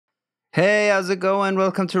Hey, how's it going?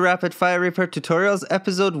 Welcome to Rapid Fire Reaper Tutorials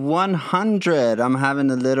episode 100. I'm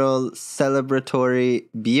having a little celebratory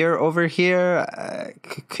beer over here.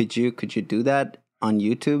 Could you do that on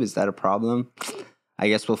YouTube? Is that a problem? I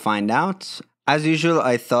guess we'll find out. As usual,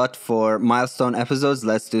 I thought for milestone episodes,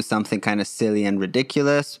 let's do something kind of silly and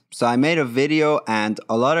ridiculous. So I made a video and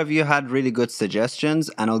a lot of you had really good suggestions,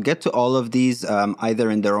 and I'll get to all of these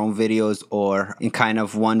either in their own videos or in kind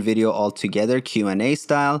of one video altogether, Q&A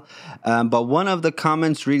style. But one of the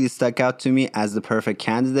comments really stuck out to me as the perfect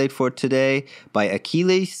candidate for today by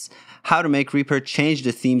Achilles. How to make Reaper change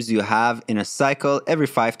the themes you have in a cycle every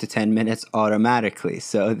 5 to 10 minutes automatically.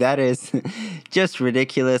 So that is just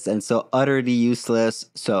ridiculous and so utterly useless.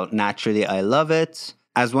 So naturally, I love it.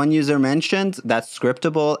 As one user mentioned, that's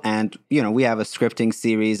scriptable, and we have a scripting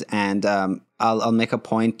series, and I'll make a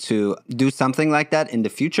point to do something like that in the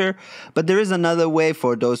future. But there is another way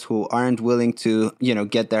for those who aren't willing to,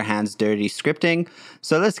 get their hands dirty scripting.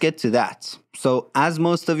 So let's get to that. So as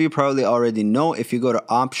most of you probably already know, if you go to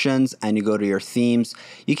options and you go to your themes,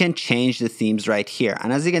 you can change the themes right here.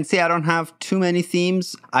 And as you can see, I don't have too many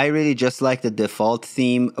themes. I really just like the default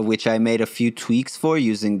theme, which I made a few tweaks for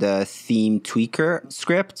using the theme tweaker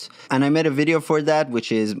script. And I made a video for that,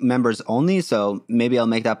 which is members only. So maybe I'll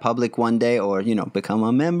make that public one day, or, become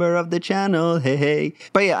a member of the channel. Hey.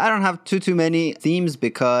 But yeah, I don't have too many themes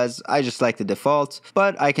because I just like the default.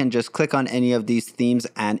 But I can just click on any of these themes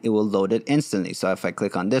and it will load it instantly. So if I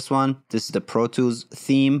click on this one, this is the Pro Tools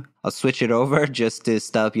theme. I'll switch it over just to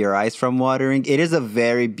stop your eyes from watering. It is a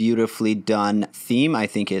very beautifully done theme. I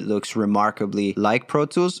think it looks remarkably like Pro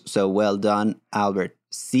Tools. So well done, Albert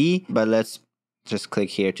C. But let's just click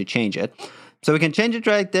here to change it. So we can change it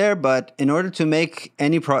right there, but in order to make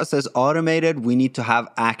any process automated, we need to have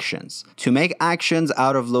actions. To make actions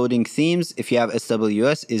out of loading themes, if you have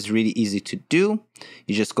SWS, is really easy to do.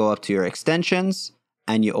 You just go up to your extensions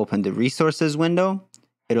and you open the resources window.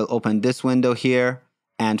 It'll open this window here.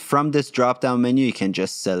 And from this drop-down menu, you can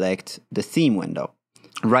just select the theme window.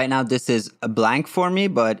 Right now, this is a blank for me,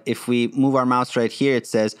 but if we move our mouse right here, it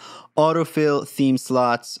says autofill theme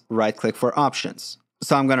slots, right-click for options.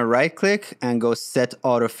 So I'm going to right-click and go set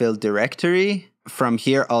autofill directory. From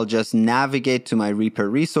here, I'll just navigate to my Reaper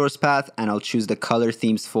resource path and I'll choose the color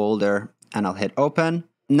themes folder and I'll hit open.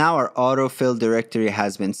 Now our autofill directory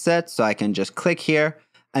has been set, so I can just click here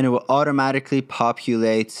and it will automatically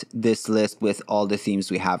populate this list with all the themes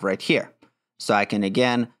we have right here. So I can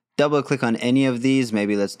again double click on any of these.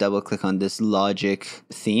 Maybe let's double click on this logic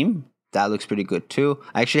theme. That looks pretty good too.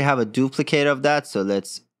 I actually have a duplicate of that, so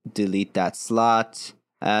let's delete that slot.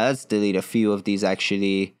 Let's delete a few of these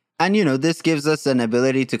actually. And this gives us an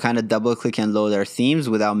ability to kind of double click and load our themes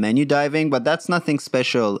without menu diving, but that's nothing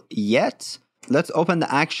special yet. Let's open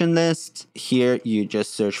the action list. Here you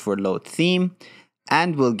just search for load theme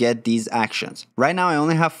and we'll get these actions. Right now I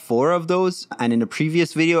only have 4 of those, and in the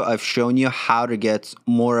previous video I've shown you how to get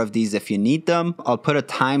more of these if you need them. I'll put a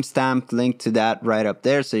timestamped link to that right up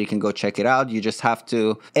there so you can go check it out. You just have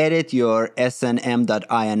to edit your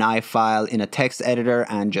snm.ini file in a text editor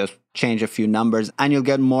and just change a few numbers and you'll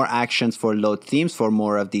get more actions for load themes for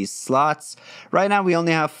more of these slots. Right now we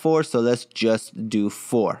only have 4, so let's just do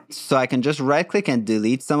 4. So I can just right click and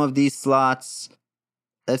delete some of these slots.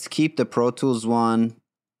 Let's keep the Pro Tools one.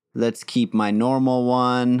 Let's keep my normal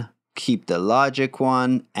one. Keep the Logic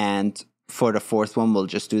one. And for the 4th one, we'll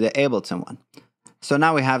just do the Ableton one. So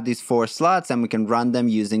now we have these 4 slots and we can run them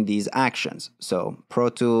using these actions. So Pro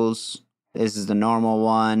Tools, this is the normal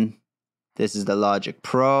one. This is the Logic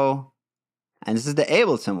Pro. And this is the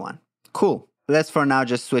Ableton one. Cool. Let's for now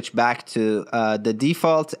just switch back to the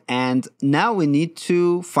default, and now we need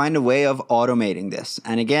to find a way of automating this.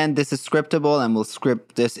 And again, this is scriptable and we'll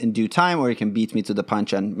script this in due time, or you can beat me to the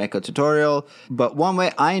punch and make a tutorial. But one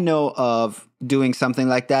way I know of doing something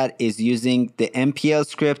like that is using the MPL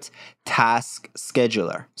script task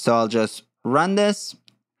scheduler. So I'll just run this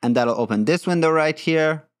and that'll open this window right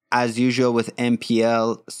here. As usual with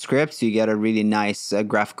MPL scripts, you get a really nice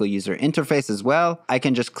graphical user interface as well. I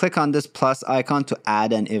can just click on this plus icon to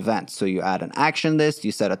add an event. So you add an action list,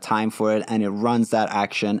 you set a time for it, and it runs that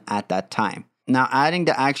action at that time. Now adding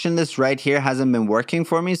the action list right here hasn't been working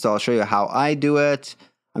for me, so I'll show you how I do it.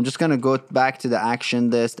 I'm just going to go back to the action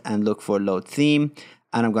list and look for load theme.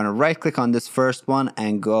 And I'm going to right click on this first one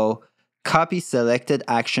and go copy selected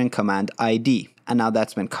action command ID. And now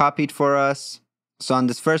that's been copied for us. So on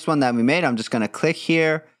this first one that we made, I'm just going to click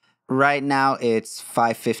here. Right now it's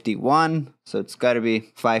 5:51, so it's got to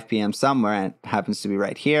be 5 p.m. somewhere, and it happens to be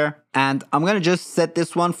right here. And I'm going to just set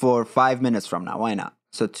this one for 5 minutes from now. Why not?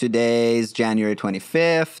 So today's January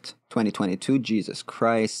 25th, 2022. Jesus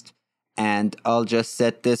Christ. And I'll just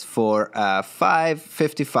set this for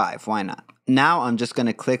 555. Why not? Now I'm just going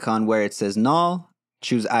to click on where it says null,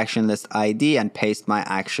 choose action list ID and paste my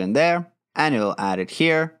action there. And it'll add it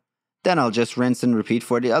here. Then I'll just rinse and repeat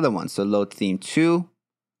for the other one. So load theme 2,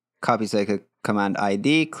 copy cycle command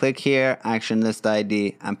ID, click here, action list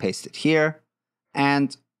ID, and paste it here.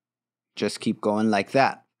 And just keep going like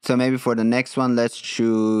that. So maybe for the next one, let's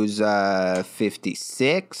choose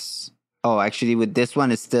 56. Oh, actually with this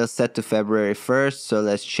one, it's still set to February 1st. So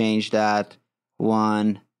let's change that.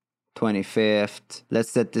 25th. Let's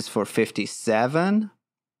set this for 57.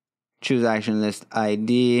 Choose action list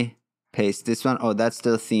ID. Paste this one. Oh, that's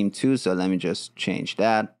still theme 2, so let me just change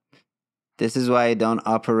that. This is why I don't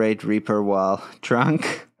operate Reaper while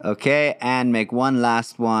drunk. Okay, and make one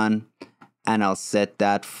last one. And I'll set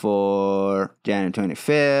that for January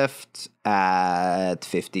 25th at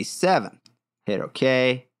 57. Hit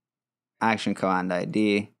OK. Action command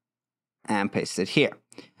ID. And paste it here.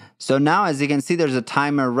 So now, as you can see, there's a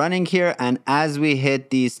timer running here. And as we hit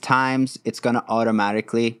these times, it's going to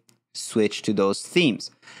automatically switch to those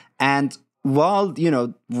themes. And while, you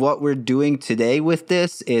know, what we're doing today with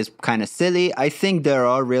this is kind of silly, I think there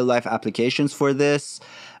are real life applications for this.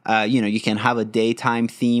 You know, you can have a daytime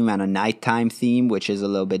theme and a nighttime theme, which is a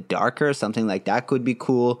little bit darker. Something like that could be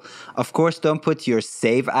cool. Of course, don't put your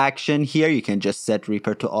save action here. You can just set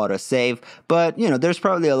Reaper to auto save. But, you know, there's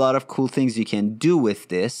probably a lot of cool things you can do with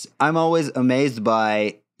this. I'm always amazed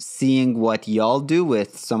by seeing what y'all do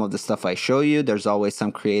with some of the stuff I show you. There's always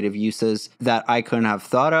some creative uses that I couldn't have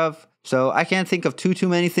thought of. So I can't think of too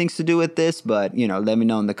many things to do with this, but, you know, let me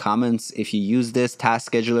know in the comments if you use this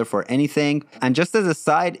task scheduler for anything. And just as a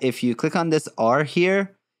side, if you click on this R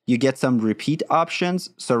here, you get some repeat options.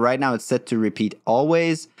 So right now it's set to repeat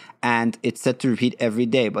always, and it's set to repeat every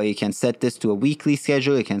day, but you can set this to a weekly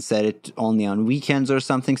schedule. You can set it only on weekends or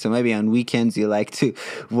something. So maybe on weekends you like to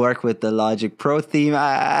work with the Logic Pro theme.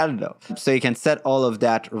 I don't know. So you can set all of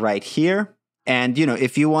that right here. And, you know,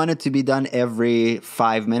 if you want it to be done every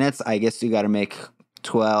 5 minutes, I guess you got to make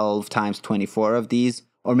 12 times 24 of these,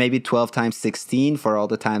 or maybe 12 times 16 for all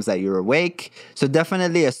the times that you're awake. So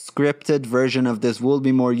definitely a scripted version of this will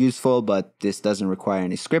be more useful, but this doesn't require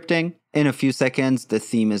any scripting. In a few seconds, the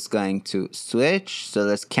theme is going to switch. So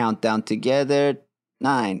let's count down together.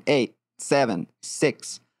 9, 8, 7,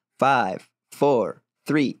 6, 5, 4,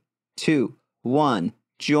 3, 2, 1.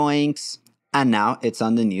 Joinks. And now it's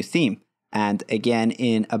on the new theme. And again,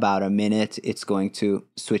 in about a minute, it's going to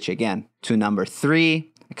switch again to number 3.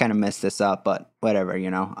 I kind of messed this up, but whatever, you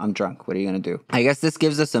know, I'm drunk. What are you going to do? I guess this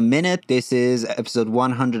gives us a minute. This is episode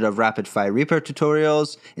 100 of Rapid Fire Reaper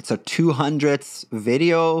tutorials. It's our 200th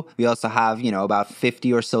video. We also have, you know, about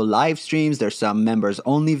 50 or so live streams. There's some members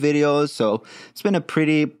only videos. So it's been a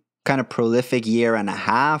pretty kind of prolific year and a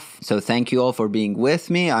half. So thank you all for being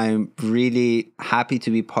with me. I'm really happy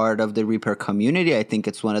to be part of the Reaper community. I think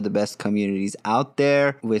it's one of the best communities out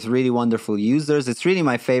there with really wonderful users. It's really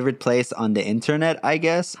my favorite place on the internet, I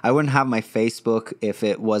guess. I wouldn't have my Facebook if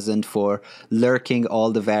it wasn't for lurking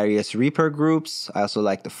all the various Reaper groups. I also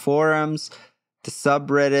like the forums, the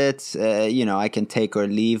subreddit. You know, I can take or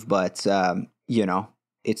leave, but you know,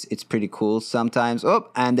 it's pretty cool sometimes.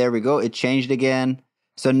 Oh, and there we go. It changed again.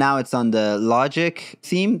 So now it's on the Logic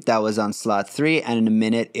theme that was on slot 3, and in a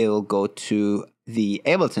minute it will go to the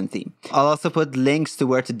Ableton theme. I'll also put links to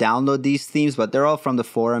where to download these themes, but they're all from the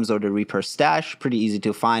forums or the Reaper stash. Pretty easy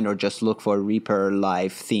to find, or just look for Reaper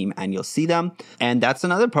live theme and you'll see them. And that's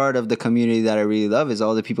another part of the community that I really love, is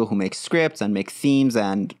all the people who make scripts and make themes.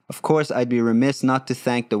 And of course, I'd be remiss not to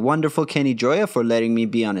thank the wonderful Kenny Joya for letting me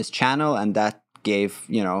be on his channel, and that gave,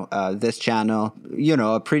 you know, this channel, you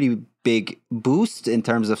know, a pretty big boost in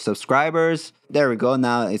terms of subscribers. There we go.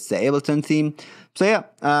 Now it's the Ableton theme. So yeah,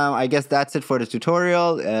 I guess that's it for the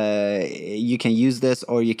tutorial. You can use this,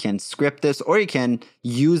 or you can script this, or you can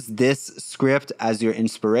use this script as your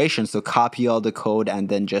inspiration. So copy all the code and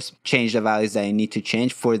then just change the values that you need to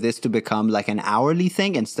change for this to become like an hourly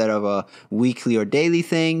thing instead of a weekly or daily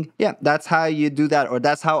thing. Yeah, that's how you do that, or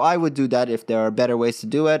that's how I would do that. If there are better ways to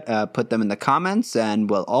do it, put them in the comments and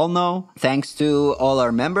we'll all know. Thanks to all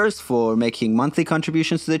our members for making monthly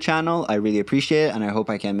contributions to the channel. I really appreciate it, and I hope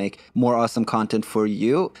I can make more awesome content for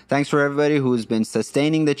you. Thanks for everybody who's been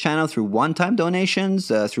sustaining the channel through one-time donations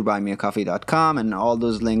through buymeacoffee.com, and all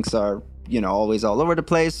those links are, you know, always all over the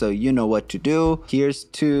place, so you know what to do. Here's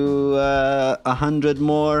to 100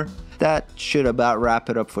 more. That should about wrap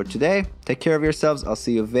it up for today. Take care of yourselves. I'll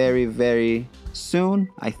see you very, very soon,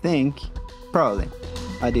 I think. Probably.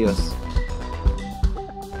 Adios.